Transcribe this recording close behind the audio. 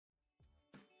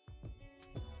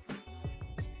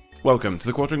Welcome to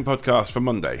the Quartering Podcast for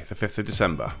Monday, the 5th of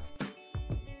December.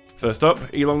 First up,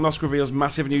 Elon Musk reveals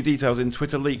massive new details in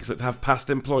Twitter leaks that have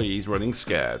past employees running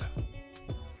scared.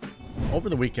 Over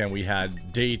the weekend, we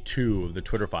had day 2 of the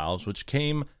Twitter files, which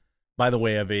came by the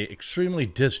way of a extremely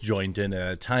disjointed and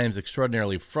at times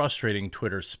extraordinarily frustrating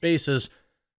Twitter spaces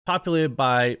populated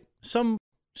by some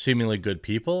seemingly good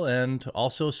people and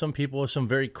also some people with some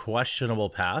very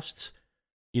questionable pasts.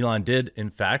 Elon did,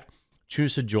 in fact,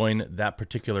 choose to join that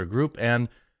particular group, and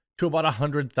to about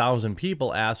 100,000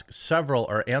 people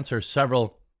answer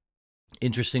several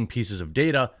interesting pieces of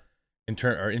data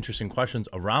or interesting questions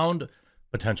around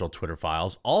potential Twitter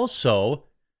files. Also,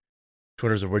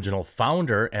 Twitter's original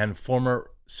founder and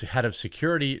former head of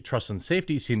security, trust and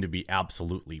safety seem to be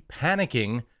absolutely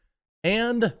panicking,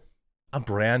 and a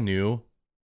brand new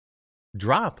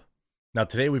drop. Now,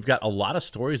 today we've got a lot of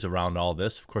stories around all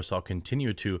this. Of course, I'll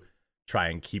continue to try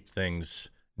and keep things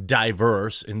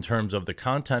diverse in terms of the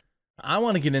content. I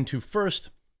want to get into first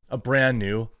a brand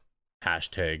new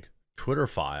hashtag Twitter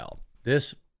file.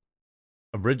 This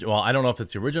original, well, I don't know if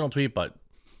it's the original tweet, but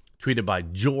tweeted by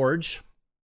George.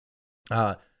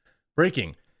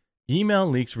 Breaking. Email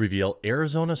leaks reveal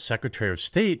Arizona Secretary of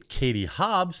State Katie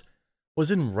Hobbs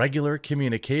was in regular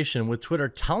communication with Twitter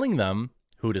telling them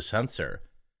who to censor.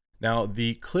 Now,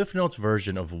 the Cliff Notes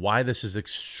version of why this is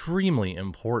extremely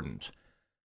important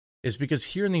is because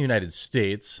here in the United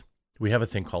States, we have a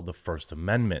thing called the First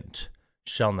Amendment.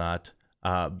 Shall not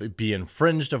be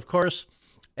infringed, of course.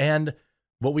 And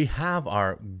what we have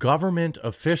are government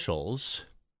officials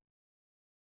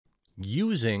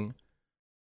using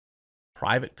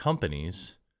private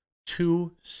companies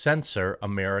to censor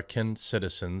American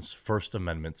citizens' First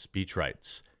Amendment speech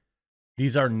rights.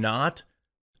 These are not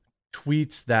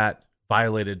tweets that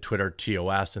violated Twitter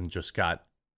TOS and just got,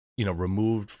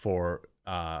 removed for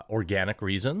organic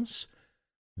reasons.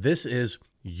 This is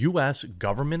U.S.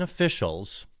 government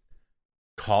officials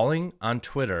calling on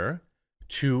Twitter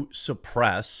to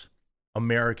suppress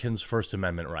Americans' First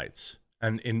Amendment rights.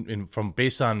 And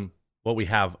based on what we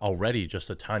have already, just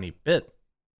a tiny bit,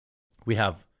 we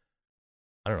have,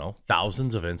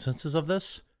 thousands of instances of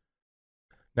this.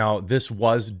 Now, this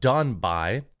was done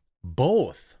by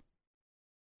both,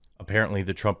 apparently,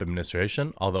 the Trump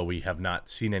administration, although we have not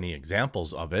seen any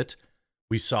examples of it.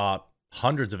 We saw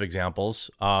hundreds of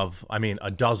examples a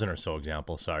dozen or so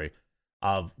examples,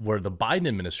 of where the Biden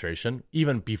administration,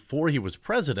 even before he was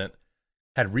president,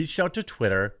 had reached out to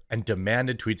Twitter and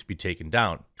demanded tweets be taken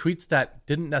down. Tweets that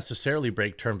didn't necessarily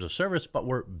break terms of service, but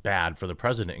were bad for the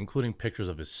president, including pictures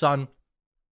of his son,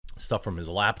 stuff from his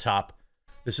laptop.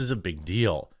 This is a big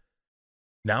deal.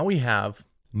 Now we have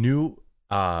new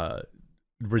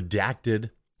redacted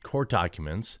court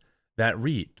documents that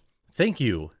read, "Thank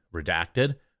you,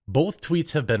 redacted. Both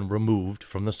tweets have been removed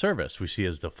from the service." We see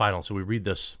as the final. So we read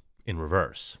this in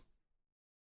reverse.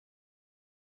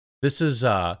 This is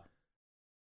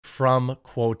from,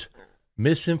 quote,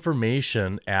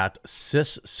 misinformation at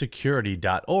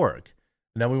cissecurity.org.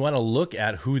 Now we want to look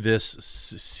at who this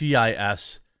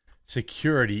CIS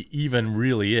security even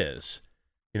really is.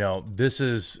 This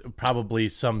is probably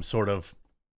some sort of,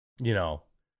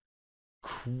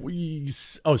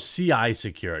 CI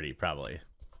security, probably.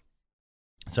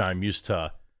 Sorry, I'm used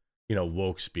to,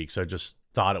 woke speak, so I just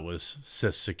thought it was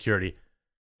CIS security.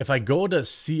 If I go to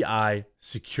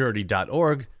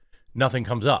CIsecurity.org, nothing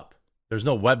comes up. There's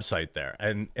no website there.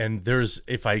 And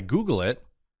if I Google it,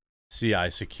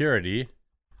 CI security,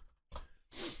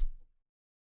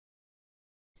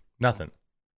 nothing.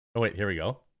 Oh, wait, here we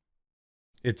go.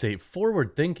 It's a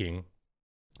forward-thinking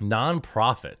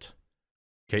nonprofit.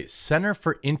 Okay, Center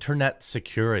for Internet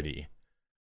Security.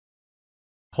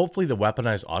 Hopefully the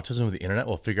weaponized autism of the internet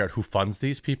will figure out who funds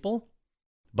these people,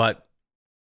 but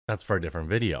that's for a different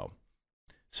video.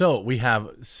 So we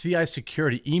have CI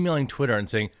Security emailing Twitter and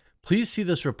saying, please see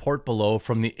this report below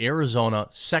from the Arizona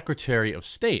Secretary of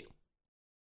State.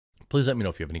 Please let me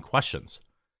know if you have any questions.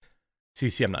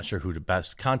 CC, I'm not sure who to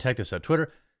best contact us at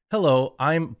Twitter. Hello,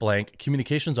 I'm blank,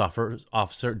 Communications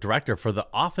Officer Director for the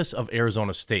Office of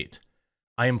Arizona State.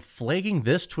 I am flagging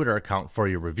this Twitter account for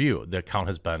your review. The account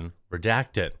has been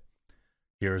redacted.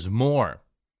 Here's more.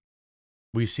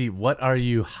 We see, what are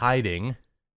you hiding?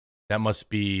 That must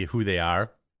be who they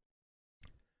are.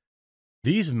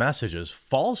 These messages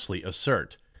falsely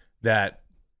assert that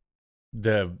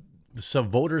the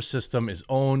voter system is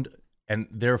owned and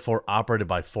therefore operated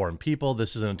by foreign people.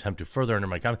 This is an attempt to further under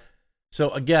my comment.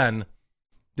 So again,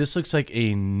 this looks like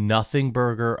a Nothing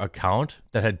Burger account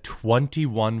that had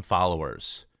 21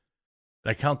 followers.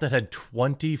 An account that had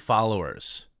 20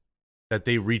 followers that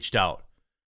they reached out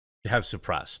to have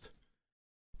suppressed.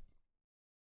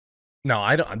 No,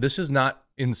 I don't. This is not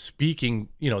in speaking,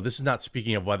 this is not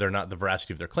speaking of whether or not the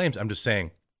veracity of their claims. I'm just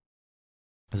saying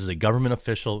this is a government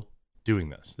official doing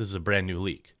this. This is a brand new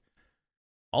leak.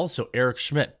 Also, Eric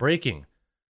Schmidt breaking.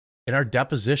 In our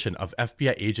deposition of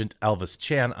FBI agent Elvis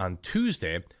Chan on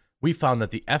Tuesday, we found that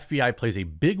the FBI plays a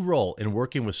big role in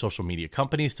working with social media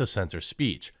companies to censor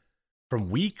speech.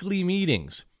 From weekly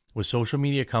meetings with social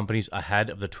media companies ahead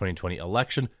of the 2020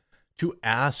 election to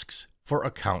asks for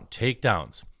account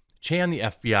takedowns. Chan, the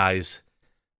FBI's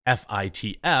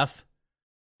FITF,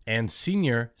 and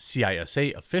senior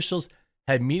CISA officials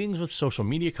had meetings with social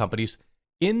media companies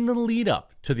in the lead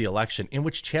up to the election, in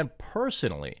which Chan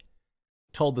personally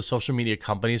told the social media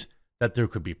companies that there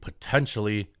could be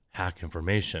potentially hack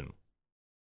information.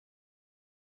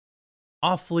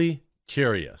 Awfully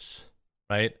curious,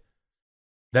 right?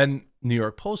 Then New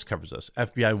York Post covers this.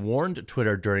 FBI warned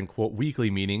Twitter during, quote, weekly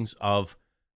meetings of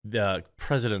the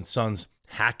president's son's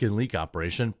hack and leak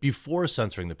operation before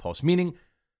censoring the post, meaning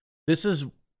this is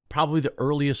probably the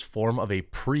earliest form of a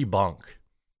pre-bunk,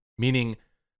 meaning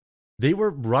they were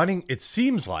running, it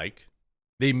seems like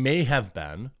they may have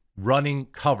been running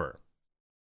cover.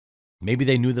 Maybe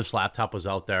they knew this laptop was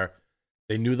out there.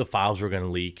 They knew the files were going to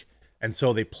leak. And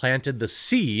so they planted the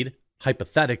seed,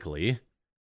 hypothetically,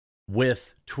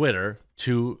 with Twitter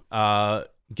to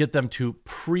get them to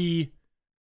pre-bunk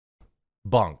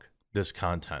this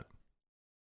content.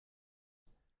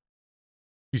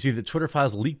 You see, the Twitter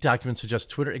files leaked documents suggest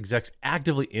Twitter execs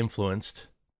actively influenced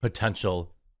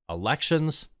potential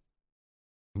elections.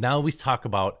 Now we talk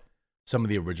about some of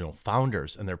the original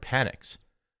founders and their panics.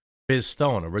 Biz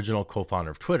Stone, original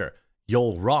co-founder of Twitter.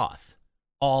 Yoel Roth,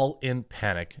 all in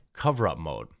panic cover-up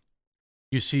mode.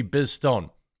 You see Biz Stone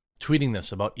tweeting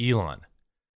this about Elon.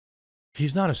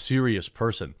 He's not a serious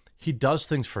person. He does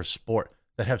things for sport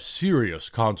that have serious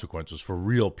consequences for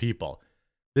real people.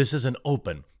 This is an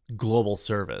open, global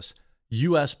service.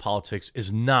 U.S. politics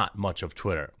is not much of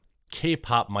Twitter.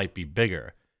 K-pop might be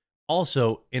bigger.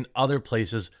 Also, in other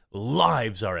places,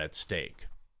 lives are at stake.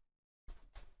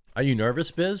 Are you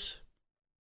nervous, Biz?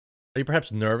 Are you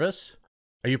perhaps nervous?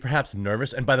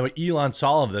 And by the way, Elon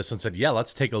saw all of this and said, yeah,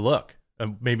 let's take a look.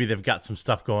 Maybe they've got some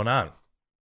stuff going on.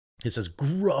 He says,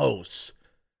 gross.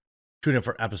 Tune in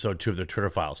for episode 2 of the Twitter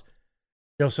files.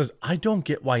 Yo says, I don't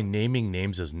get why naming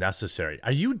names is necessary.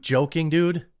 Are you joking,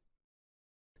 dude?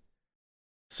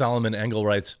 Solomon Engel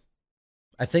writes,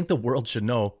 I think the world should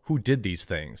know who did these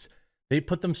things. They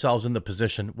put themselves in the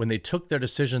position when they took their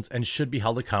decisions and should be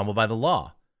held accountable by the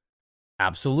law.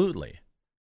 Absolutely.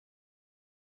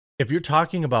 If you're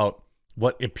talking about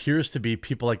what appears to be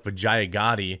people like Vijaya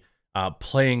Gotti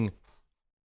playing,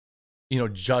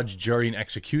 judge, jury, and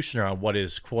executioner on what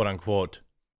is quote unquote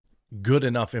good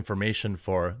enough information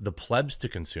for the plebs to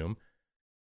consume,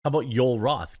 how about Yoel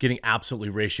Roth getting absolutely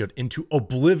ratioed into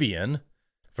oblivion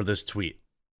for this tweet?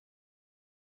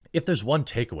 If there's one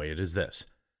takeaway, it is this.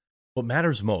 What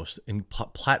matters most in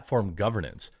platform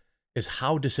governance is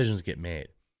how decisions get made.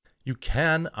 You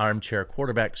can armchair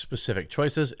quarterback specific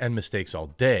choices and mistakes all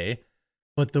day,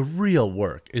 but the real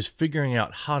work is figuring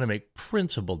out how to make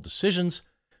principled decisions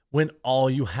when all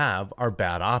you have are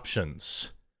bad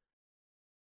options.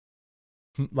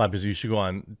 You should go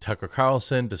on Tucker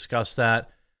Carlson, discuss that.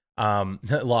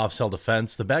 Law of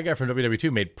self-defense. The bad guy from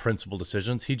WW2 made principled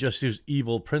decisions. He just used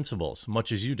evil principles,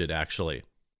 much as you did, actually.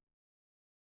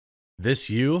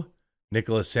 This you,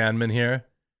 Nicholas Sandmann here.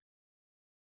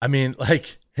 I mean,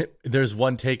 there's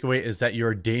one takeaway is that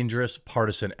you're a dangerous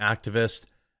partisan activist.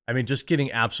 I mean, just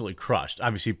getting absolutely crushed.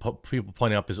 Obviously, people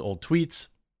pointing up his old tweets.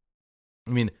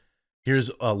 I mean,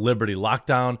 here's a liberty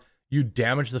lockdown. You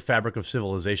damage the fabric of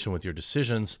civilization with your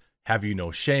decisions. Have you no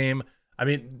shame? I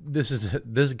mean,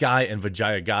 this guy and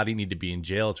Vijaya Gotti need to be in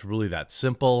jail. It's really that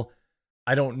simple.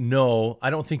 I don't know.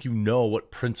 I don't think you know what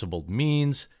principled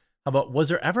means. How about, was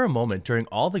there ever a moment during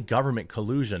all the government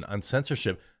collusion on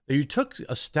censorship that you took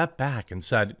a step back and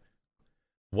said,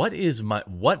 what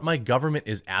my government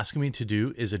is asking me to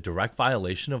do is a direct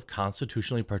violation of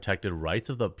constitutionally protected rights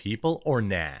of the people, or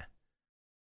nah?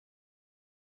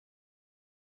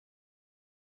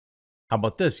 How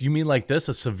about this? You mean like this,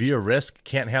 a severe risk?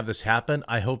 Can't have this happen?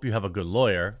 I hope you have a good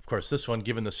lawyer. Of course, this one,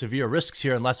 given the severe risks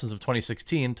here in Lessons of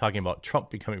 2016, talking about Trump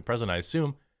becoming president, I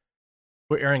assume,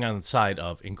 we're erring on the side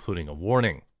of including a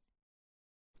warning.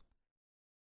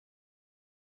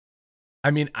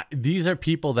 I mean, these are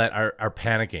people that are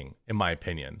panicking, in my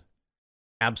opinion.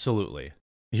 Absolutely.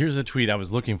 Here's a tweet I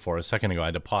was looking for a second ago. I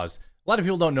had to pause. A lot of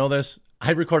people don't know this.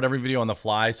 I record every video on the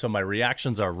fly, so my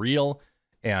reactions are real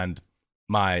and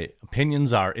my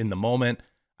opinions are in the moment.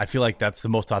 I feel like that's the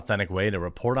most authentic way to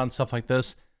report on stuff like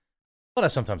this. but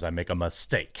sometimes I make a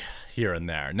mistake here and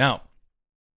there. Now,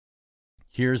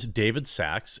 here's David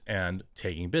Sachs and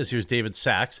Taking Biz. Here's David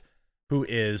Sachs, who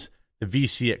is the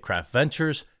VC at Craft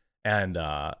Ventures and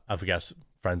I guess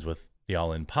friends with the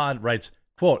All In Pod, writes,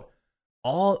 quote,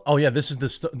 this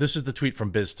is the tweet from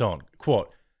Biz Stone.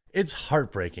 Quote, "It's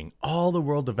heartbreaking, all the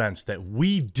world events that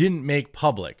we didn't make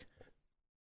public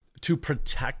to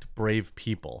protect brave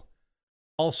people.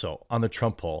 Also, on the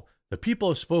Trump poll, the people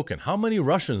have spoken. How many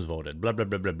Russians voted? Blah, blah,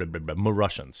 blah, blah, blah, blah, blah. More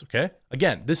Russians, okay?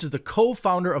 Again, this is the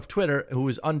co-founder of Twitter who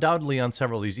is undoubtedly on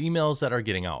several of these emails that are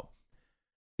getting out.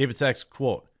 David Sachs,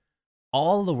 quote,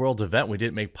 "All the world's event we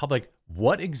didn't make public.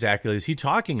 What exactly is he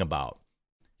talking about?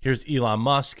 Here's Elon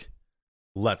Musk.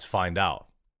 Let's find out."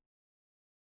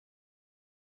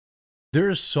 There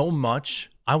is so much.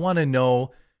 I want to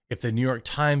know if the New York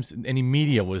Times, any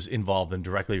media was involved in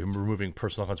directly removing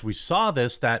personal accounts. We saw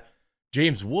this, that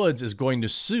James Woods is going to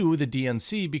sue the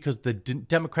DNC because the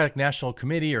Democratic National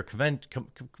Committee or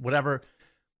whatever,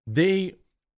 they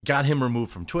got him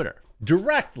removed from Twitter.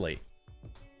 Directly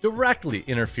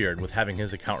interfered with having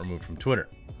his account removed from Twitter.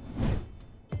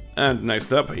 And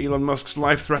next up, Elon Musk's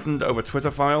life threatened over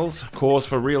Twitter files, cause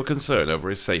for real concern over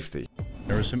his safety.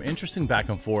 There was some interesting back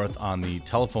and forth on the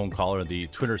telephone call or the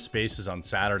Twitter Spaces on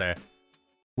Saturday,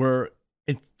 where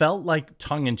it felt like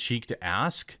tongue-in-cheek to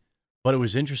ask, but it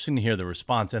was interesting to hear the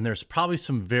response. And there's probably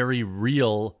some very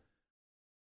real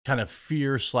kind of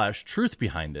fear/truth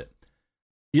behind it.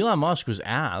 Elon Musk was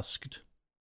asked,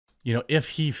 if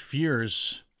he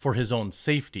fears for his own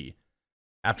safety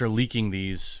after leaking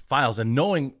these files and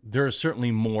knowing there is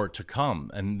certainly more to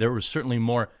come. And there was certainly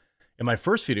more. In my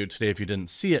first video today, if you didn't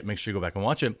see it, make sure you go back and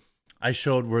watch it. I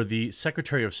showed where the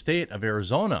Secretary of State of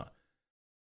Arizona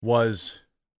was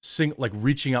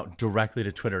reaching out directly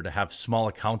to Twitter to have small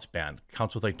accounts banned,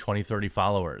 accounts with 20, 30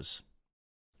 followers.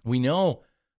 We know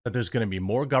that there's going to be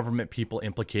more government people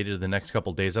implicated in the next couple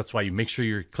of days. That's why you make sure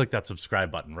you click that subscribe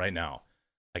button right now.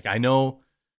 I know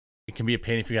it can be a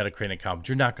pain if you got to create an account, but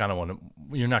you're not going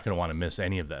to want to miss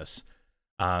any of this.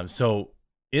 So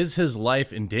is his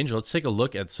life in danger? Let's take a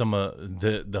look at some of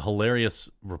the hilarious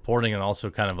reporting and also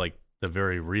kind of the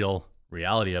very real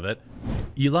reality of it.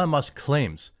 Elon Musk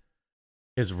claims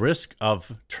his risk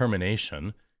of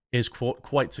termination is, quote,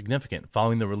 quite significant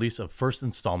following the release of first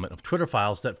installment of Twitter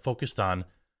files that focused on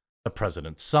the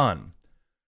president's son.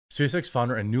 SpaceX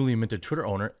founder and newly minted Twitter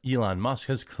owner Elon Musk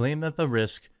has claimed that the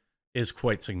risk is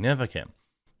quite significant.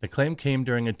 The claim came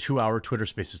during a 2-hour Twitter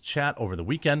Spaces chat over the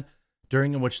weekend,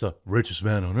 during which the richest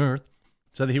man on earth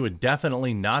said that he would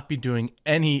definitely not be doing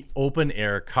any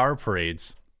open-air car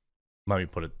parades. Let me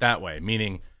put it that way,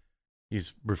 meaning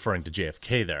he's referring to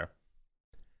JFK there.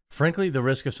 Frankly, the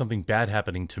risk of something bad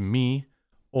happening to me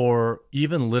or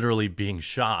even literally being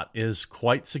shot is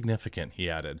quite significant, he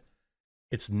added.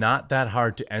 It's not that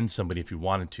hard to end somebody if you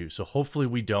wanted to, so hopefully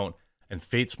we don't, and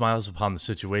fate smiles upon the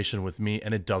situation with me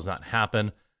and it does not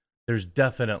happen. There's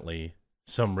definitely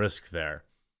some risk there.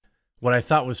 What I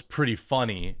thought was pretty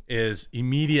funny is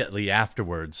immediately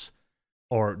afterwards,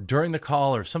 or during the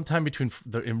call, or sometime between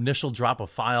the initial drop of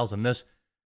files and this,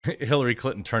 Hillary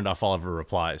Clinton turned off all of her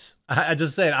replies. I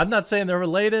just say, I'm not saying they're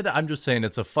related. I'm just saying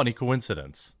it's a funny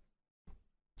coincidence.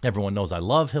 Everyone knows I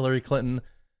love Hillary Clinton.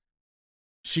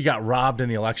 She got robbed in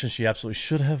the election. She absolutely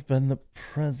should have been the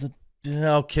president.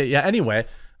 Okay, yeah, anyway.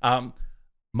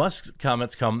 Musk's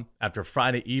comments come after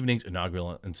Friday evening's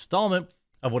inaugural installment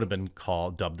of what had been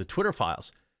dubbed the Twitter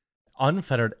Files,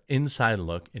 unfettered inside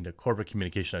look into corporate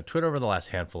communication at Twitter over the last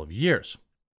handful of years,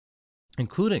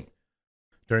 including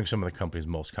during some of the company's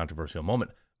most controversial moment.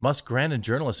 Musk granted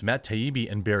journalists Matt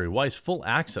Taibbi and Bari Weiss full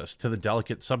access to the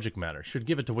delicate subject matter. Should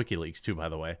give it to WikiLeaks too, by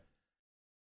the way,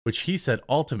 which he said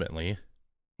ultimately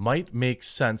might make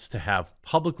sense to have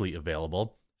publicly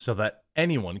available so that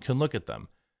anyone can look at them.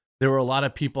 There were a lot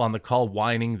of people on the call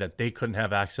whining that they couldn't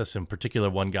have access. In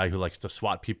particular, one guy who likes to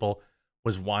swat people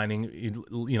was whining,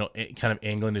 kind of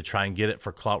angling to try and get it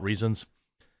for clout reasons.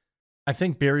 I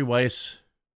think Bari Weiss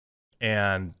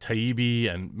and Taibbi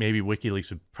and maybe WikiLeaks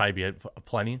would probably be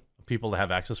plenty of people to have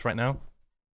access right now.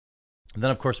 And then,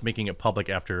 of course, making it public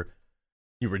after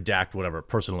you redact whatever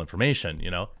personal information,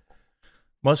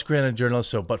 Musk granted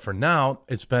journalists but for now,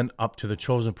 it's been up to the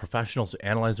chosen professionals to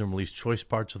analyze and release choice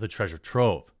parts of the treasure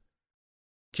trove.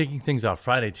 Kicking things out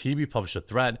Friday, Taibbi published a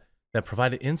thread that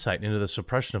provided insight into the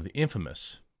suppression of the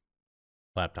infamous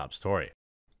laptop story.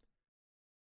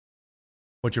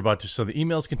 What you're about to, so the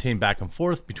emails contain back and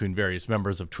forth between various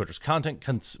members of Twitter's content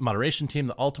moderation team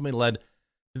that ultimately led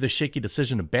to the shaky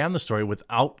decision to ban the story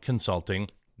without consulting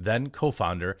then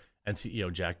co-founder and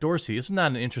CEO Jack Dorsey. Isn't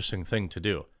that an interesting thing to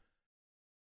do?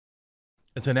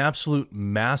 It's an absolute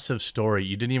massive story.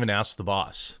 You didn't even ask the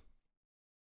boss.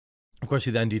 Of course,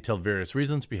 he then detailed various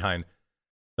reasons behind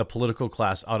the political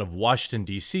class out of Washington,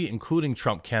 D.C., including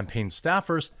Trump campaign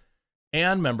staffers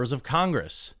and members of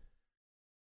Congress,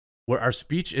 where our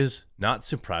speech is not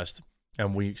suppressed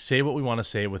and we say what we want to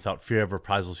say without fear of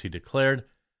reprisals, he declared.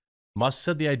 Musk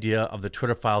said the idea of the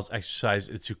Twitter files exercise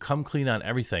is to come clean on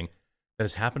everything that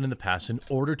has happened in the past in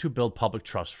order to build public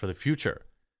trust for the future.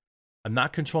 I'm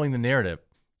not controlling the narrative.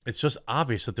 It's just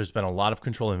obvious that there's been a lot of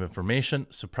control of information,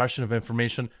 suppression of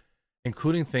information,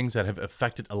 including things that have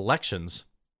affected elections.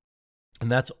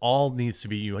 And that's all needs to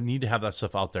be, you need to have that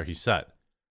stuff out there, he said.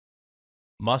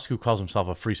 Musk, who calls himself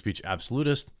a free speech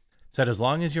absolutist, said as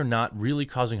long as you're not really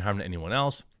causing harm to anyone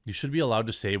else, you should be allowed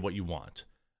to say what you want.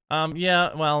 I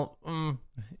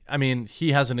mean,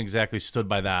 he hasn't exactly stood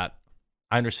by that.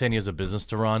 I understand he has a business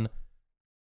to run.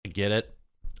 I get it.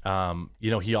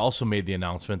 He also made the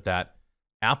announcement that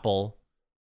Apple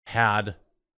had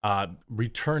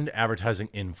returned advertising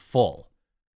in full,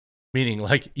 meaning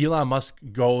like Elon Musk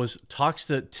talks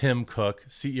to Tim Cook,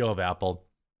 CEO of Apple,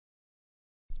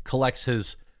 collects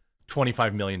his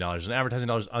 $25 million in advertising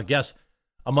dollars, I guess,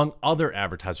 among other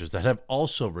advertisers that have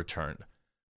also returned.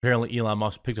 Apparently, Elon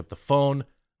Musk picked up the phone.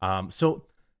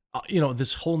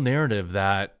 This whole narrative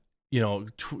that,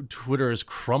 Twitter is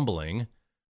crumbling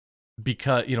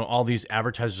because, all these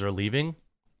advertisers are leaving.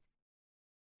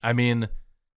 I mean,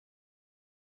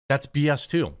 that's BS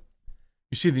too.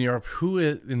 You see in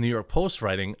the New York Post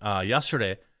writing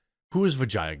yesterday, who is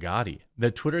Vijaya Gadde,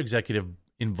 the Twitter executive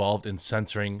involved in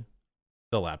censoring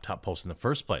the laptop post in the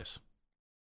first place.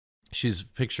 She's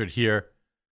pictured here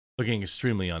looking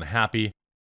extremely unhappy.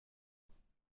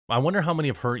 I wonder how many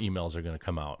of her emails are going to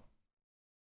come out.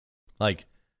 Like,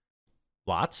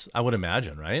 lots, I would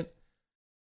imagine, right?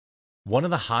 One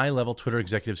of the high-level Twitter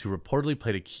executives who reportedly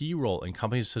played a key role in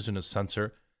company's decision to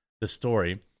censor the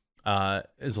story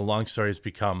has a long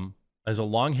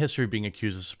history of being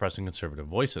accused of suppressing conservative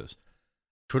voices.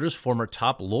 Twitter's former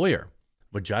top lawyer,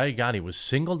 Vijaya Gadde, was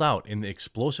singled out in the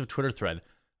explosive Twitter thread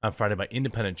on Friday by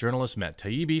independent journalist Matt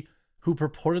Taibbi, who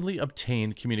purportedly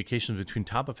obtained communications between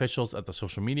top officials at the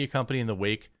social media company in the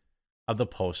wake of the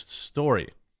Post's story.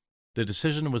 The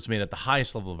decision was made at the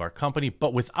highest level of our company,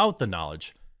 but without the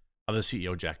knowledge of the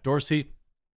CEO, Jack Dorsey,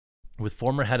 with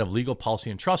former head of legal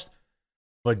policy and trust,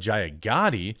 Vijaya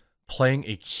Gadde, playing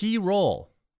a key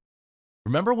role.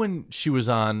 Remember when she was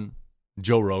on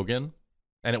Joe Rogan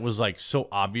and it was like so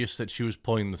obvious that she was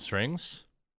pulling the strings?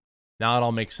 Now it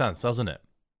all makes sense, doesn't it?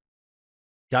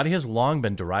 Gadde has long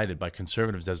been derided by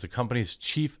conservatives as the company's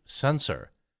chief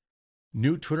censor.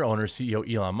 New Twitter owner CEO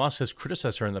Elon Musk has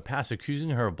criticized her in the past,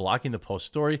 accusing her of blocking the Post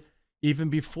story even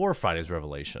before Friday's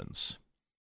revelations.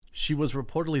 She was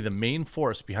reportedly the main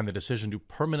force behind the decision to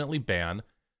permanently ban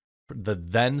the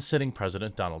then sitting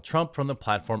president Donald Trump from the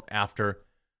platform after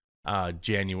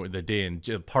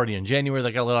the party in January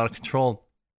that got a little out of control.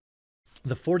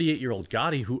 The 48-year-old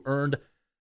Gadde, who earned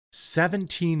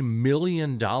 $17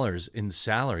 million in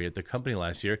salary at the company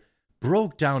last year,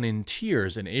 broke down in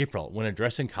tears in April when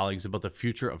addressing colleagues about the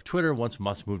future of Twitter once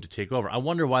Musk moved to take over. I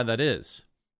wonder why that is.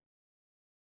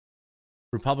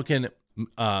 Republican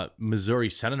Missouri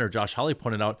Senator Josh Hawley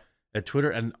pointed out that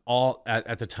Twitter and all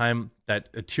at the time that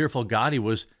a tearful Gadde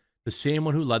was the same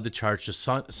one who led the charge to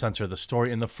censor the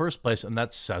story in the first place, and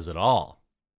that says it all.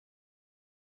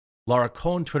 Laura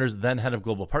Cohen, Twitter's then head of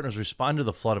global partners, responded to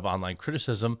the flood of online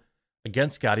criticism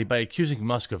against Gadde by accusing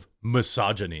Musk of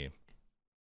misogyny.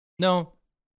 No.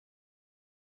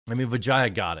 I mean, Vijaya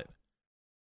got it.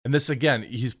 And this, again,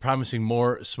 he's promising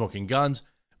more smoking guns.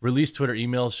 Released Twitter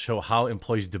emails show how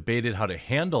employees debated how to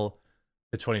handle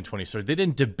the 2020 story. They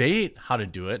didn't debate how to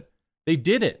do it. They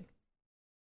did it.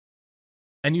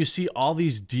 And you see all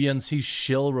these DNC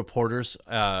shill reporters,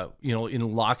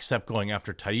 in lockstep going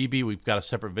after Taibbi. We've got a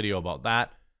separate video about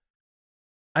that.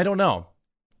 I don't know.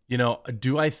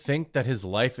 Do I think that his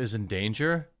life is in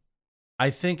danger? I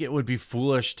think it would be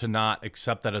foolish to not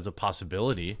accept that as a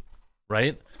possibility,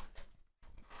 right?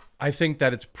 I think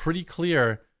that it's pretty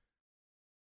clear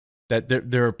that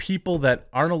there are people that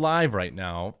aren't alive right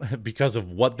now because of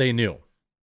what they knew.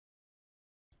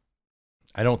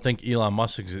 I don't think Elon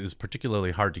Musk is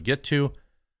particularly hard to get to.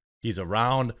 He's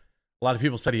around. A lot of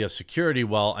people said he has security.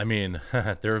 Well, I mean,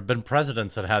 there have been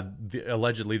presidents that had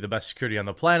allegedly the best security on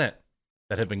the planet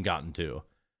that have been gotten to.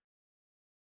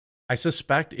 I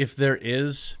suspect if there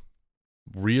is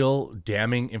real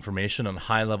damning information on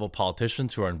high-level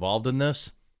politicians who are involved in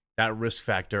this, that risk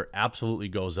factor absolutely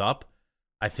goes up.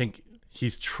 I think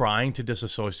he's trying to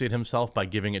disassociate himself by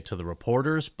giving it to the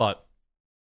reporters, but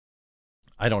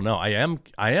I don't know. I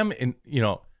am in,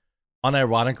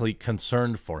 unironically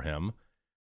concerned for him,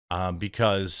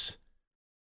 because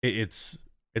it's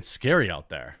scary out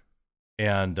there.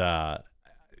 And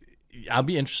I'll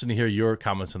be interested to hear your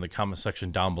comments in the comment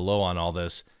section down below on all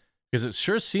this, because it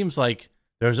sure seems like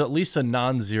there's at least a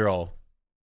non-zero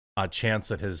chance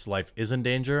that his life is in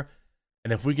danger.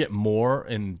 And if we get more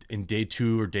in day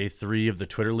 2 or day 3 of the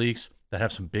Twitter leaks that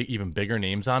have some even bigger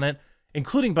names on it,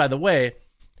 including, by the way,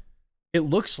 it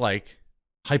looks like,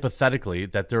 hypothetically,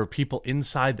 that there are people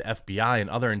inside the FBI and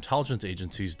other intelligence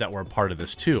agencies that were a part of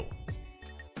this too.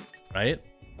 Right?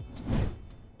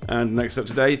 And next up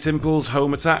today, Tim Pool's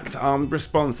home attacked, armed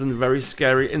response, and very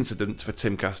scary incident for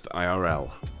Timcast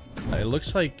IRL. It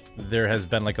looks like there has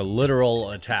been like a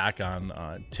literal attack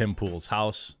on Tim Pool's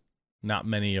house. Not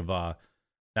many of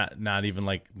not even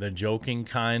like the joking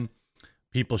kind.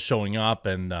 People showing up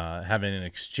and having an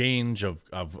exchange of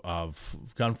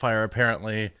gunfire.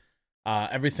 Apparently,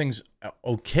 everything's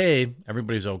okay.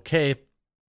 Everybody's okay.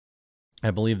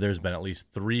 I believe there's been at least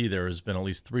 3. There has been at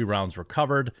least 3 rounds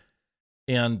recovered,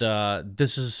 and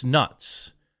this is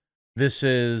nuts. This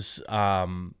is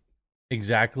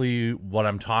exactly what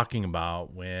I'm talking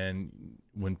about when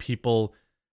people,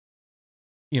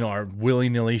 are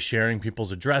willy-nilly sharing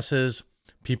people's addresses.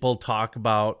 People talk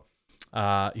about,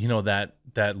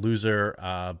 that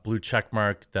loser blue check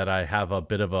mark that I have a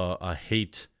bit of a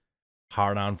hate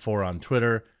hard on for on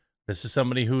Twitter. This is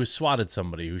somebody who swatted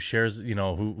somebody, who shares,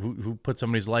 who put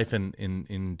somebody's life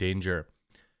in danger.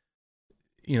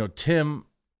 Tim,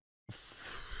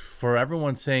 for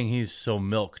everyone saying he's so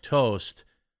milquetoast,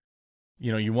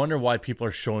 you wonder why people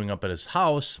are showing up at his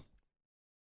house,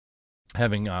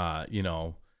 having,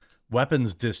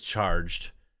 weapons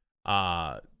discharged,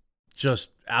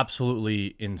 just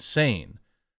absolutely insane.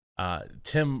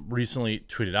 Tim recently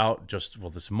tweeted out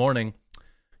this morning,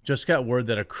 just got word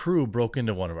that a crew broke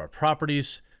into one of our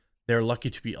properties. They're lucky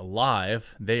to be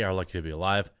alive. They are lucky to be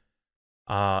alive.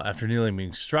 After nearly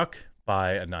being struck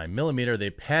by a 9mm, they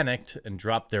panicked and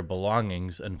dropped their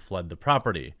belongings and fled the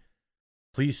property.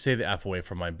 Please stay the F away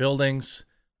from my buildings.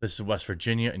 This is West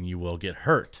Virginia and you will get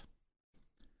hurt.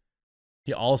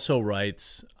 He also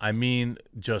writes,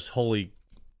 just holy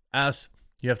ass,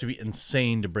 you have to be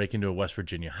insane to break into a West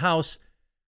Virginia house.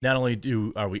 Not only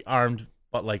are we armed,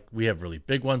 but like we have really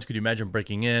big ones. Could you imagine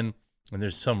breaking in and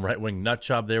there's some right-wing nut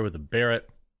job there with a Barrett?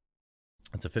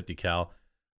 It's a 50 cal,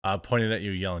 pointing at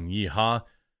you, yelling yeehaw.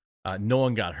 No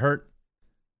one got hurt.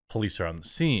 Police are on the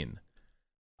scene.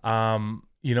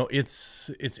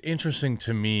 It's interesting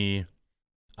to me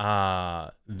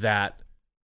that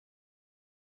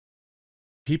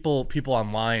people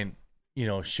online,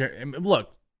 share.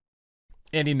 Look,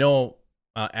 Andy No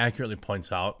accurately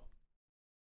points out,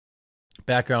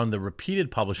 background: the repeated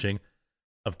publishing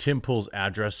of Tim Pool's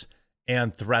address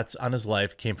and threats on his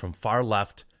life came from far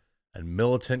left and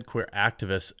militant queer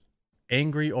activists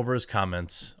angry over his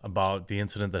comments about the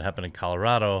incident that happened in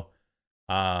Colorado.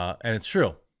 And it's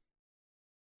true.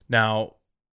 Now,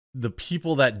 the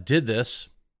people that did this,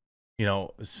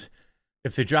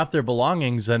 if they drop their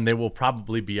belongings, then they will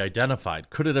probably be identified.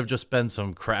 Could it have just been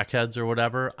some crackheads or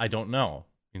whatever? I don't know.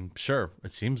 Sure,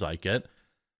 it seems like it.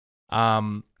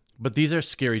 But these are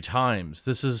scary times.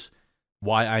 This is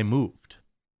why I moved.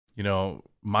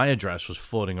 My address was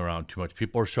floating around too much.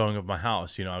 People were showing up at my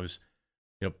house.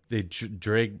 They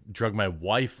drug my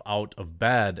wife out of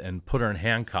bed and put her in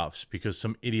handcuffs because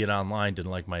some idiot online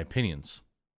didn't like my opinions.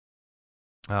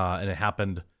 And it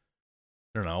happened,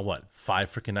 I don't know,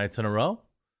 5 freaking nights in a row?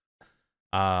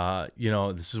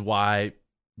 This is why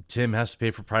Tim has to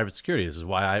pay for private security. This is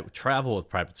why I travel with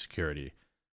private security.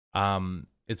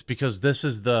 It's because this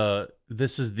is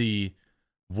the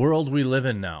world we live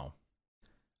in now.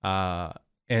 And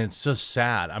it's just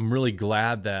sad. I'm really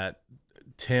glad that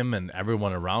Tim and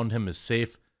everyone around him is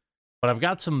safe. But I've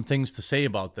got some things to say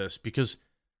about this because,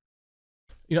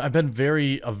 I've been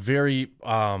a very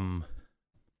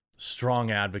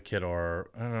strong advocate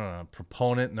or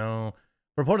proponent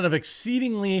of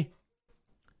exceedingly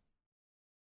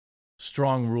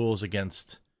strong rules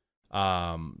against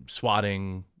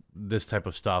swatting, this type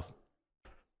of stuff.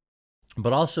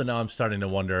 But also now I'm starting to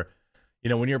wonder,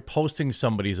 when you're posting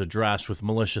somebody's address with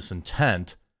malicious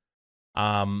intent,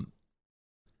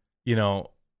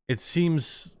 it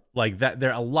seems like that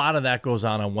a lot of that goes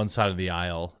on one side of the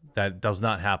aisle that does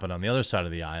not happen on the other side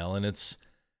of the aisle. And it's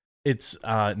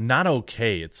not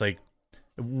okay. It's like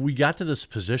we got to this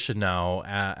position now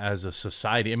as a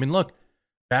society. Look,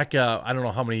 back, I don't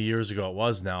know how many years ago it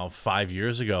was now, 5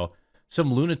 years ago,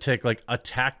 some lunatic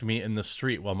attacked me in the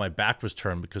street while my back was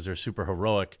turned because they're super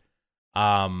heroic.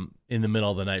 in the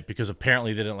middle of the night because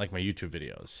apparently they didn't like my YouTube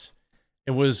videos.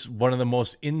 It was one of the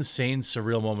most insane,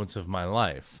 surreal moments of my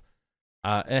life.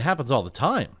 It happens all the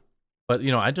time. But,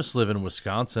 I just live in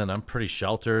Wisconsin. I'm pretty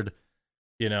sheltered.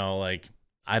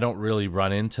 I don't really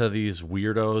run into these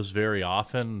weirdos very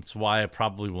often. It's why I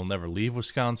probably will never leave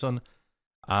Wisconsin.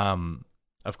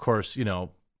 Of course,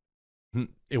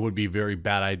 it would be a very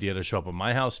bad idea to show up at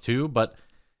my house too, but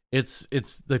it's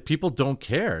the people don't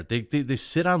care. They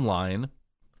sit online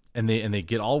and they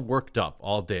get all worked up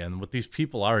all day. And what these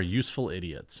people are useful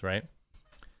idiots, right?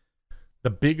 The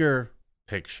bigger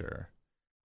picture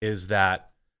is that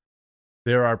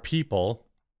there are people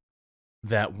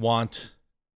that want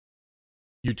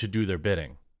you to do their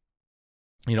bidding.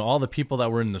 All the people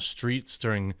that were in the streets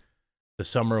during the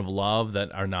Summer of Love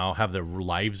that are now have their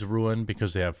lives ruined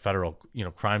because they have federal,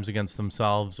 crimes against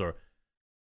themselves, or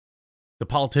the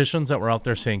politicians that were out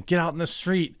there saying, get out in the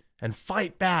street and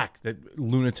fight back. That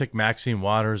lunatic Maxine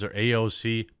Waters or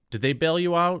AOC, did they bail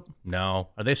you out? No.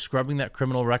 Are they scrubbing that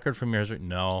criminal record from yours?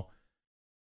 No.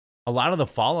 A lot of the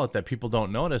fallout that people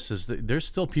don't notice is that there's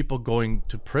still people going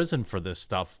to prison for this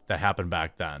stuff that happened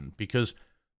back then because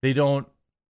they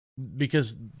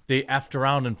effed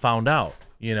around and found out,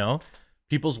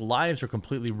 People's lives are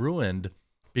completely ruined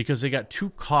because they got too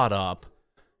caught up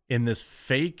in this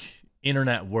fake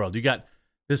internet world. You got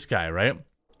this guy, right?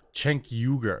 Cenk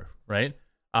Uygur, right?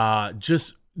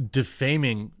 Just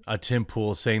defaming Tim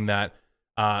Pool, saying that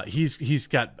he's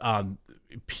got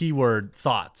P-word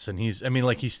thoughts, and he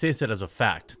states it as a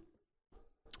fact.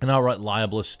 An outright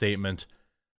libelous statement,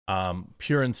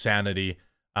 pure insanity.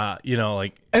 And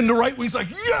the right wing's like,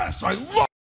 yes, I love.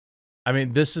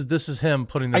 This is him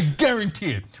putting this. I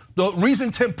guarantee it. The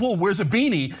reason Tim Pool wears a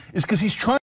beanie is because he's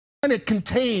trying to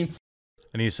contain.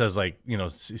 And he says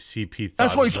CP.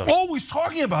 That's why he's always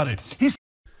talking about it.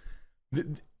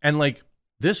 And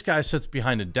this guy sits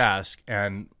behind a desk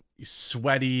and he's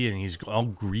sweaty and he's all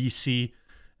greasy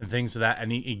and things of that.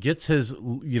 And he gets his,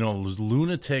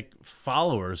 lunatic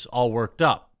followers all worked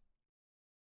up.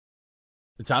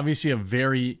 It's obviously a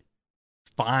very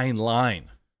fine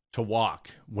line to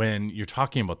walk when you're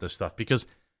talking about this stuff, because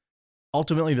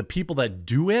ultimately the people that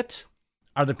do it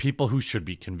are the people who should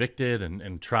be convicted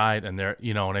and tried, and they're,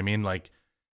 you know what I mean?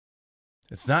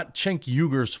 It's not Cenk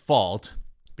Uygur's fault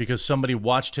because somebody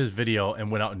watched his video and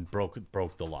went out and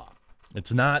broke the law.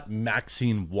 It's not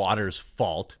Maxine Waters'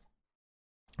 fault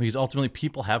because ultimately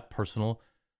people have personal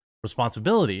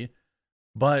responsibility.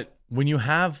 But when you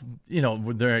have,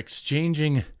 they're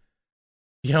exchanging,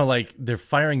 they're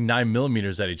firing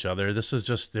 9mm at each other. There's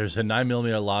a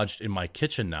 9mm lodged in my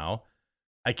kitchen now.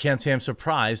 I can't say I'm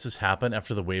surprised this happened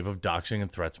after the wave of doxing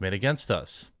and threats made against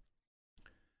us.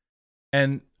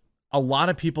 And a lot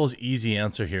of people's easy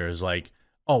answer here is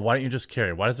oh, why don't you just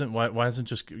carry? Why doesn't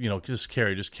just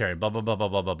carry, blah, blah, blah, blah,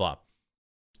 blah, blah, blah.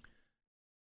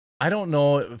 I don't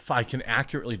know if I can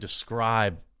accurately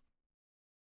describe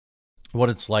what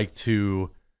it's like to,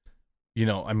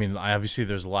 obviously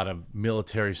there's a lot of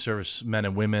military service men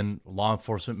and women, law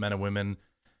enforcement men and women,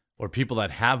 or people that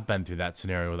have been through that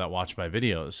scenario that watch my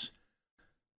videos.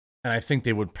 And I think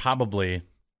they would probably,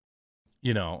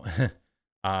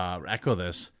 echo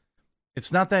this.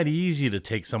 It's not that easy to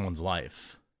take someone's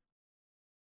life.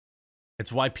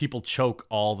 It's why people choke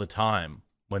all the time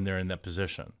when they're in that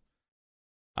position.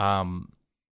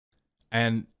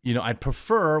 And, I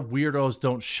prefer weirdos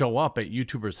don't show up at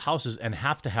YouTubers' houses and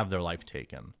have to have their life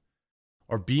taken.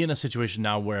 Or be in a situation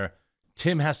now where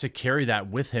Tim has to carry that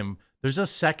with him. There's a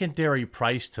secondary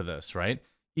price to this, right?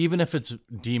 Even if it's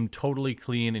deemed totally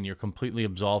clean and you're completely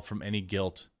absolved from any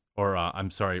guilt or,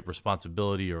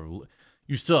 responsibility, or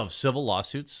you still have civil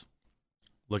lawsuits.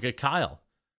 Look at Kyle.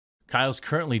 Kyle's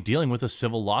currently dealing with a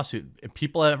civil lawsuit.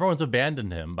 Everyone's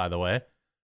abandoned him, by the way.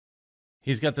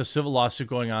 He's got this civil lawsuit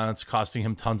going on. It's costing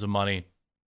him tons of money.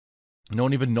 No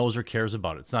one even knows or cares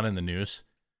about it. It's not in the news.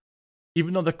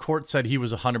 Even though the court said he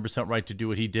was 100% right to do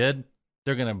what he did,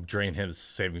 they're going to drain his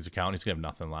savings account. He's going to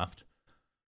have nothing left.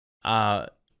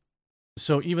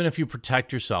 So even if you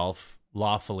protect yourself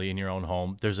lawfully in your own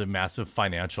home, there's a massive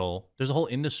there's a whole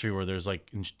industry where there's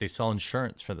they sell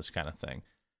insurance for this kind of thing.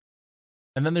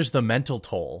 And then there's the mental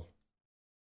toll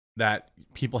that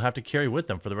people have to carry with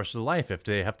them for the rest of their life if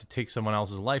they have to take someone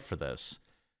else's life for this.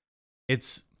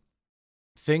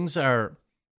 Things have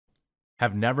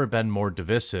never been more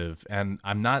divisive, and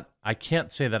I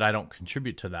can't say that I don't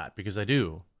contribute to that, because I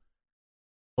do.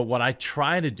 But what I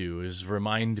try to do is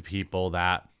remind people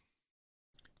that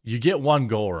you get one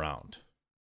go around,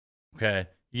 okay?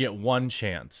 You get one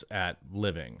chance at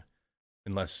living,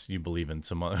 unless you believe in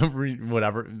some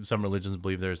religions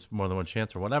believe there's more than one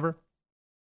chance or whatever.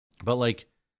 But like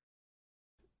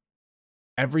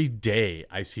every day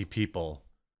I see people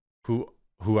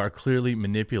who are clearly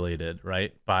manipulated,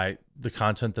 right, by the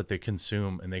content that they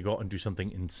consume, and they go out and do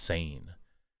something insane.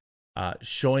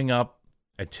 Showing up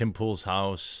at Tim Pool's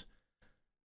house,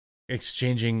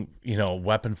 exchanging,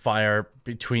 weapon fire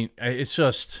between, it's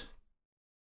just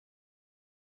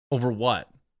over what?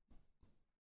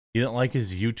 You didn't like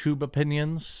his YouTube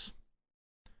opinions?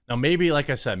 Now, maybe, like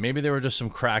I said, maybe there were just some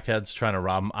crackheads trying to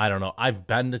rob him. I don't know. I've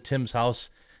been to Tim's house.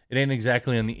 It ain't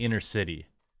exactly in the inner city.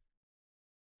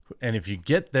 And if you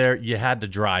get there, you had to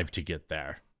drive to get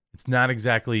there. It's not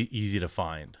exactly easy to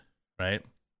find, right?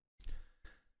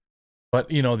 But,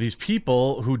 these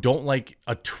people who don't like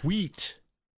a tweet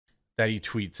that he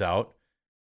tweets out,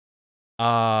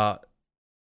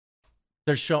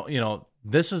 they're showing,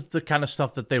 this is the kind of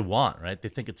stuff that they want, right? They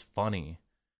think it's funny.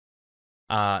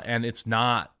 And it's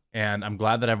not. And I'm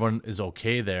glad that everyone is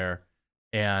okay there.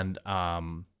 And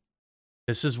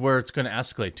this is where it's going to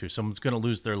escalate to. Someone's going to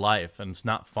lose their life, and it's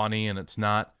not funny, and it's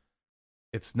not,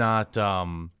 it's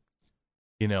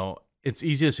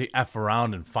easy to say F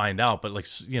around and find out, but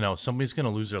somebody's going to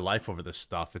lose their life over this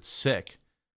stuff. It's sick.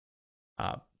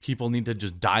 People need to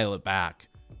just dial it back.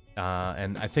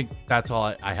 And I think that's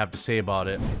all I have to say about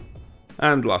it.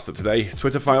 And last up today,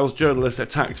 Twitter Files journalist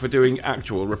attacked for doing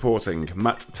actual reporting.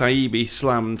 Matt Taibbi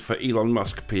slammed for Elon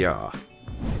Musk PR.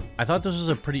 I thought this was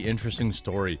a pretty interesting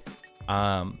story.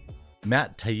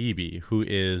 Matt Taibbi, who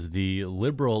is the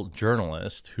liberal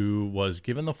journalist who was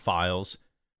given the files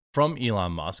from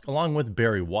Elon Musk, along with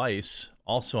Barry Weiss,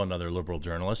 also another liberal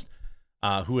journalist,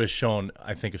 who has shown,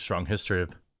 I think, a strong history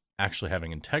of actually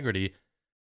having integrity,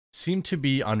 seemed to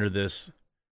be under this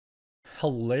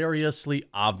hilariously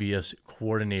obvious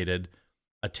coordinated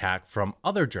attack from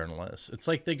other journalists. It's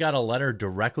like they got a letter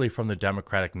directly from the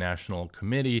Democratic National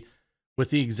Committee with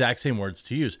the exact same words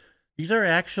to use. These are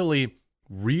actually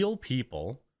real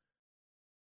people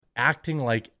acting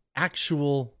like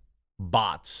actual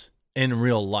bots in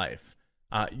real life.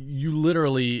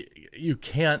 You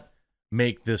can't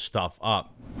make this stuff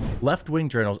up. Left-wing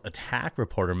journals attack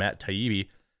reporter Matt Taibbi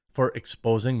for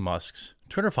exposing Musk's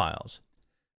Twitter files.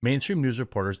 Mainstream news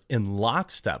reporters, in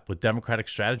lockstep with Democratic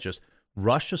strategists,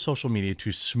 rushed to social media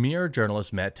to smear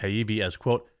journalist Matt Taibbi as,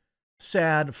 quote,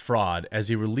 sad fraud, as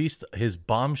he released his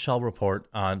bombshell report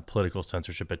on political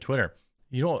censorship at Twitter.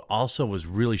 You know what also was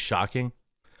really shocking?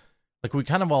 Like, we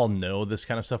kind of all know this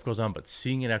kind of stuff goes on, but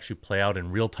seeing it actually play out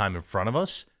in real time in front of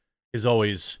us is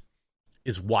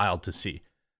wild to see.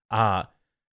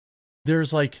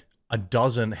 There's like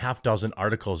half dozen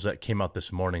articles that came out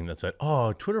this morning that said,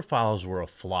 oh, Twitter files were a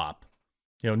flop.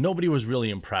 Nobody was really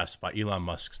impressed by Elon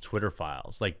Musk's Twitter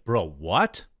files. Like, bro,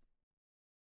 what?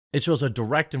 It shows a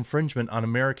direct infringement on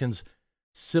Americans'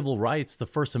 civil rights, the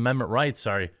First Amendment rights,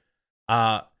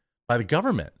 by the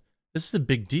government. This is a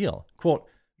big deal. Quote,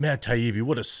 Matt Taibbi,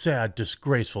 what a sad,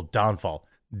 disgraceful downfall.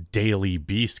 Daily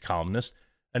Beast columnist,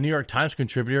 a New York Times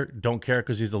contributor, don't care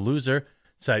because he's a loser,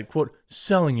 said, quote,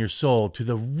 selling your soul to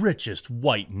the richest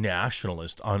white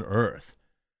nationalist on earth.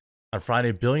 On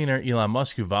Friday, billionaire Elon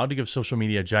Musk, who vowed to give social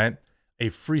media giant a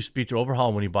free speech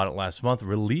overhaul when he bought it last month,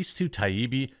 released to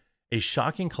Taibbi a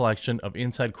shocking collection of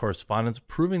inside correspondence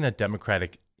proving that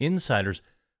Democratic insiders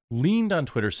leaned on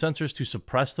Twitter censors to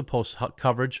suppress the post's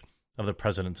coverage of the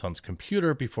president's son's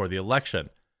computer before the election.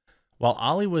 While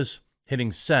Ali was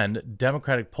hitting send,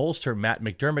 Democratic pollster Matt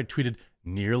McDermott tweeted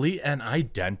nearly an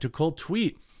identical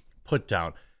tweet. Put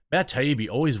down, Matt Taibbi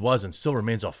always was and still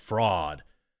remains a fraud.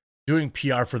 Doing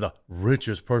PR for the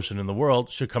richest person in the world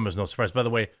should come as no surprise. By the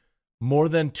way, more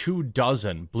than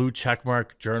 24 blue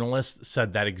checkmark journalists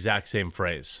said that exact same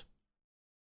phrase.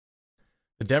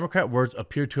 The Democrat words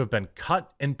appear to have been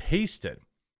cut and pasted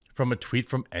from a tweet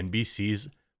from NBC's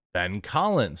Ben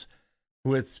Collins,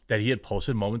 that he had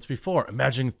posted moments before.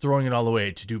 Imagine throwing it all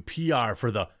away to do PR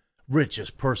for the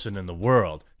richest person in the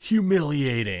world.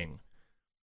 Humiliating.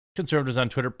 Conservatives on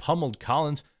Twitter pummeled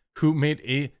Collins, who made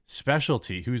a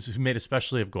specialty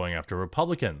of going after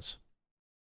Republicans.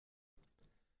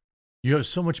 You have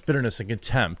so much bitterness and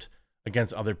contempt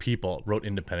against other people, wrote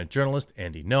independent journalist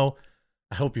Andy No.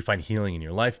 I hope you find healing in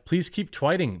your life. Please keep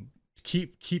tweeting.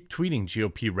 Keep tweeting.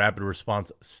 GOP rapid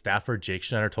response staffer Jake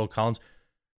Schneider told Collins,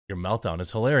 your meltdown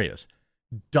is hilarious.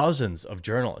 Dozens of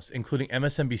journalists, including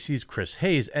MSNBC's Chris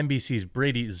Hayes, NBC's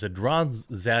Brady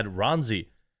Zadronzi,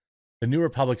 the New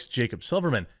Republic's Jacob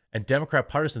Silverman, and Democrat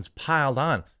partisans piled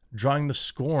on, drawing the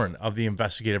scorn of the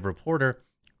investigative reporter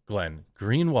Glenn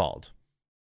Greenwald.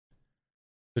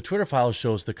 The Twitter file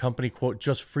shows the company, quote,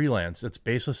 just freelance its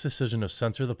baseless decision to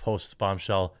censor the Post's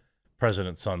bombshell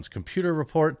president's son's computer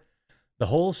report. The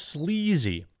whole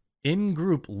sleazy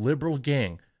in-group liberal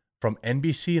gang from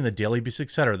NBC and the Daily Beast,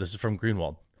 etc. This is from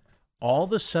Greenwald. All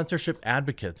the censorship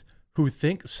advocates who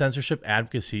think censorship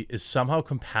advocacy is somehow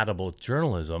compatible with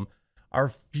journalism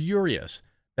are furious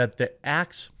that the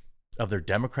acts of their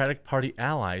Democratic Party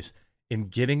allies in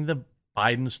getting the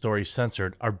Biden story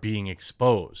censored are being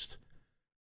exposed.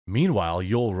 Meanwhile,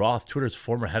 Yoel Roth, Twitter's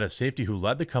former head of safety who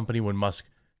led the company when Musk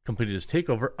completed his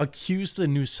takeover, accused the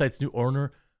news site's new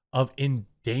owner of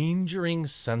endangering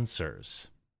censors.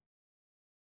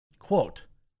 Quote,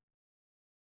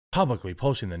 publicly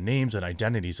posting the names and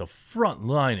identities of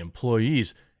frontline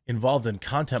employees involved in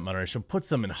content moderation puts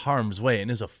them in harm's way and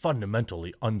is a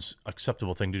fundamentally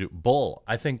unacceptable thing to do. Bull.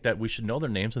 I think that we should know their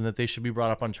names and that they should be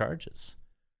brought up on charges.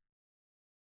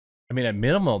 I mean, at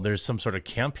minimum, there's some sort of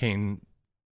campaign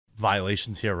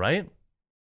violations here, right?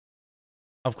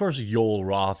 Of course, Yoel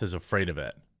Roth is afraid of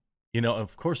it. You know,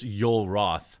 of course, Yoel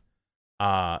Roth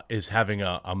is having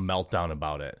a meltdown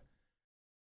about it.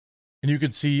 And you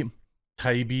could see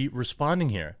Taibbi responding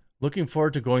here. Looking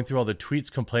forward to going through all the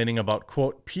tweets complaining about,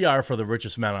 quote, PR for the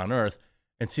richest man on earth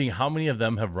and seeing how many of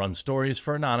them have run stories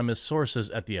for anonymous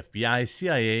sources at the FBI,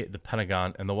 CIA, the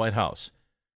Pentagon, and the White House.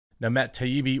 Now, Matt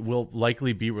Taibbi will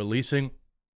likely be releasing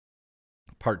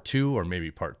part 2 or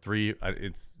maybe part 3.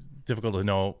 It's difficult to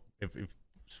know if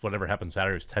whatever happens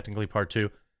Saturday is technically part 2.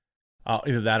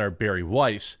 Either that or Barry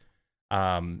Weiss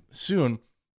soon.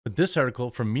 But this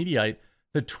article from Mediaite,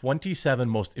 the 27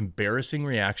 most embarrassing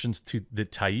reactions to the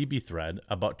Taibbi thread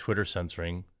about Twitter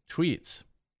censoring tweets.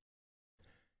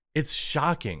 It's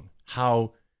shocking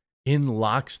how in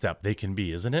lockstep they can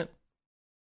be, isn't it?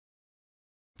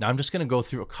 Now, I'm just going to go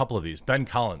through a couple of these. Ben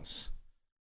Collins.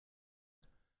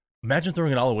 Imagine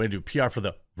throwing it all away to do PR for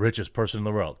the richest person in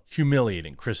the world.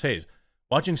 Humiliating. Chris Hayes.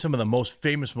 Watching some of the most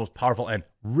famous, most powerful, and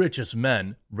richest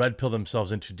men red pill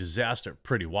themselves into disaster.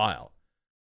 Pretty wild.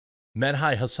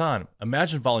 Medhai Hassan,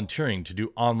 imagine volunteering to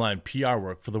do online PR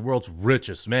work for the world's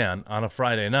richest man on a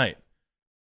Friday night.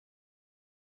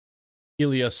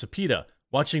 Ilya Sapita,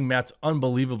 watching Matt's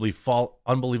unbelievable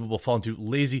fall into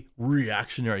lazy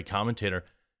reactionary commentator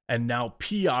and now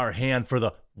PR hand for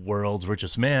the world's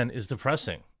richest man is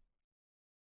depressing.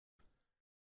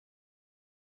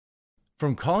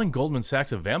 From calling Goldman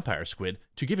Sachs a vampire squid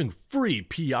to giving free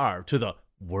PR to the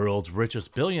world's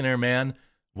richest billionaire man,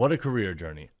 what a career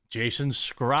journey. Jason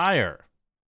Schreier.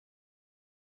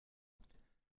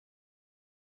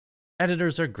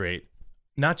 Editors are great,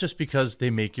 not just because they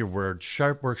make your work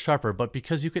sharper, but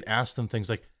because you could ask them things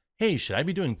like, hey, should I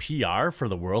be doing PR for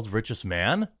the world's richest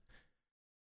man?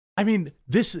 I mean,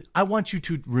 I want you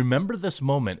to remember this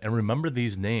moment and remember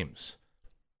these names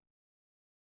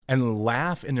and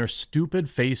laugh in their stupid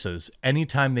faces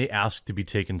anytime they ask to be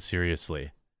taken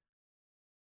seriously.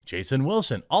 Jason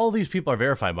Wilson. All these people are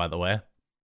verified, by the way.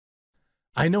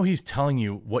 I know he's telling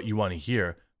you what you want to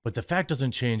hear, but the fact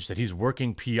doesn't change that he's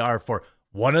working PR for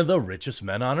one of the richest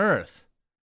men on earth.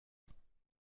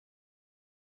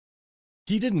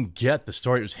 He didn't get the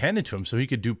story that was handed to him so he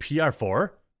could do PR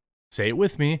for, say it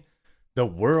with me, the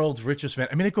world's richest man.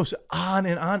 I mean, it goes on,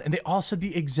 and they all said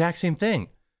the exact same thing.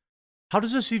 How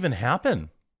does this even happen?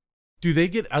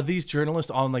 Are these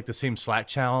journalists on like the same Slack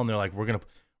channel and they're like,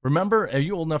 are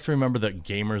you old enough to remember the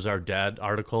Gamers Are Dead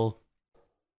article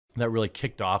that really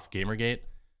kicked off Gamergate?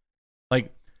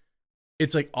 Like,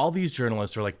 it's like all these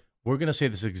journalists are like, we're going to say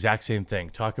this exact same thing.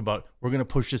 We're going to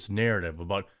push this narrative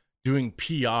about doing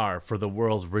PR for the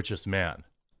world's richest man.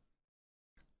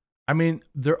 I mean,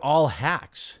 they're all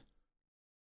hacks.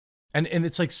 And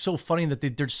it's like so funny that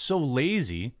they're so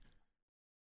lazy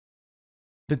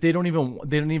that they don't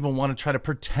even want to try to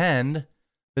pretend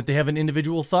that they have an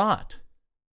individual thought.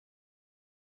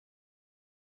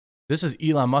 This is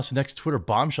Elon Musk's next Twitter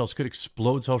bombshells could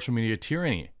explode social media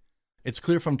tyranny. It's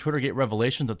clear from Twittergate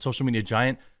revelations that social media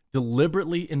giant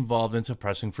deliberately involved in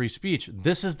suppressing free speech.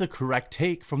 This is the correct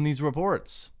take from these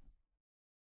reports.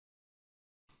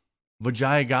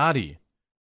 Vijay Gadde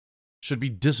should be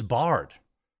disbarred.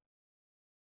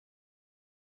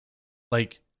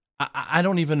 Like, I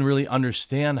don't even really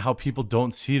understand how people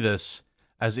don't see this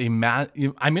as I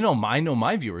know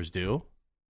my viewers do.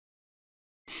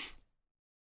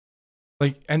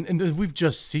 Like, and we've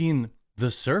just seen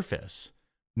the surface.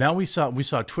 Now we saw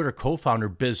Twitter co-founder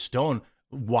Biz Stone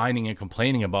whining and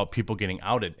complaining about people getting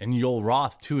outed, and Yoel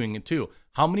Roth doing it too.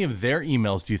 How many of their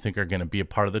emails do you think are going to be a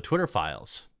part of the Twitter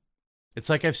files? It's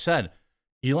like I've said,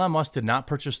 Elon Musk did not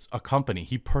purchase a company.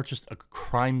 He purchased a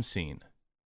crime scene.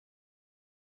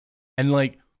 And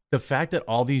like the fact that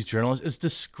all these journalists is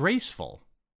disgraceful.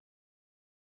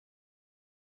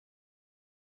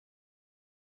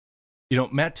 You know,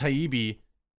 Matt Taibbi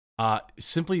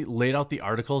simply laid out the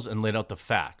articles and laid out the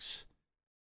facts.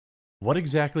 What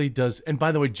exactly does, and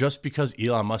by the way, just because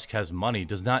Elon Musk has money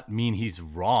does not mean he's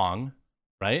wrong,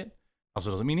 right?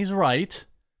 Also doesn't mean he's right,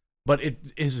 but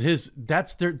it is his,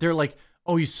 they're like,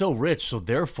 oh, he's so rich, so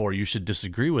therefore you should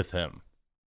disagree with him.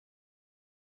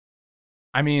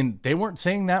 I mean, they weren't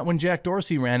saying that when Jack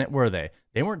Dorsey ran it, were they?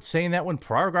 They weren't saying that when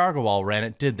Parag Agrawal ran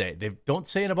it, did they? They don't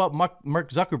say it about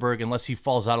Mark Zuckerberg unless he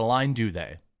falls out of line, do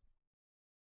they?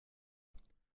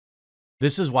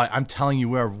 This is why I'm telling you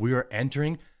we are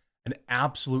entering an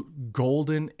absolute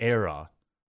golden era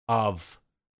of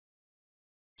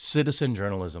citizen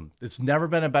journalism. It's never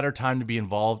been a better time to be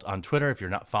involved on Twitter. If you're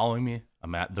not following me,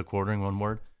 I'm at The Quartering, one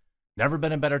word. Never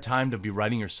been a better time to be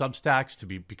writing your Substacks, to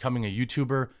be becoming a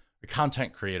YouTuber, a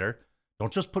content creator.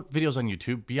 Don't just put videos on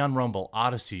YouTube. Be on Rumble,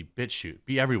 Odyssey, BitChute.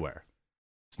 Be everywhere.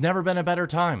 It's never been a better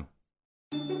time.